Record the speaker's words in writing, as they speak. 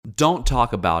Don't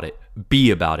talk about it.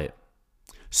 Be about it.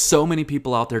 So many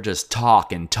people out there just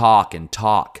talk and talk and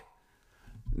talk.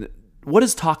 What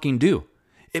does talking do?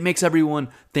 It makes everyone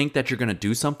think that you're going to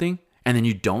do something and then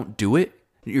you don't do it.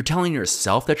 You're telling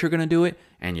yourself that you're going to do it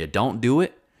and you don't do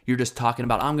it. You're just talking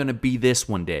about, I'm going to be this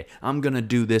one day. I'm going to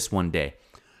do this one day.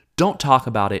 Don't talk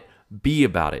about it. Be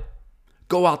about it.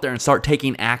 Go out there and start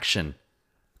taking action.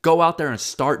 Go out there and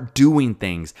start doing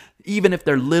things, even if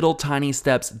they're little tiny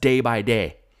steps day by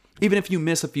day. Even if you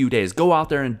miss a few days, go out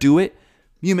there and do it.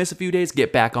 You miss a few days,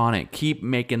 get back on it. Keep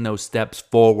making those steps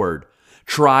forward.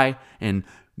 Try and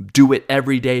do it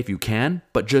every day if you can,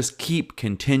 but just keep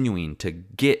continuing to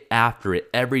get after it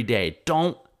every day.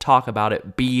 Don't talk about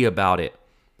it, be about it.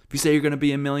 If you say you're going to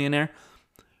be a millionaire,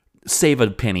 save a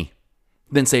penny,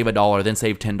 then save $1, then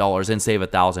save $10, then save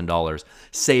 $1,000.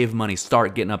 Save money,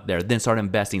 start getting up there, then start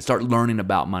investing, start learning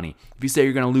about money. If you say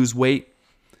you're going to lose weight,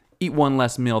 eat one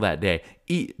less meal that day.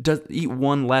 Eat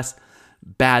one less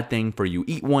bad thing for you.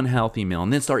 Eat one healthy meal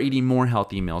and then start eating more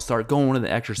healthy meals. Start going to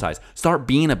the exercise. Start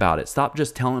being about it. Stop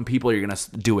just telling people you're going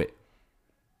to do it.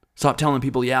 Stop telling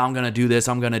people, yeah, I'm going to do this,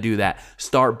 I'm going to do that.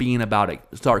 Start being about it.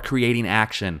 Start creating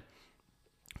action.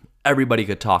 Everybody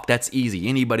could talk. That's easy.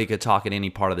 Anybody could talk at any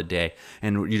part of the day.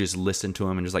 And you just listen to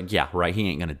them and just like, yeah, right, he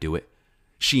ain't going to do it.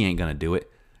 She ain't going to do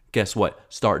it. Guess what?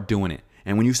 Start doing it.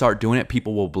 And when you start doing it,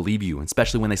 people will believe you,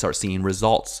 especially when they start seeing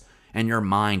results. And your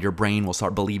mind, your brain will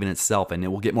start believing itself and it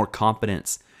will get more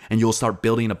confidence. And you'll start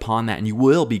building upon that and you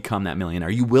will become that millionaire.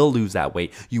 You will lose that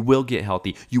weight. You will get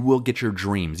healthy. You will get your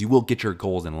dreams. You will get your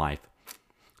goals in life.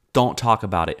 Don't talk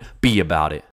about it. Be about it.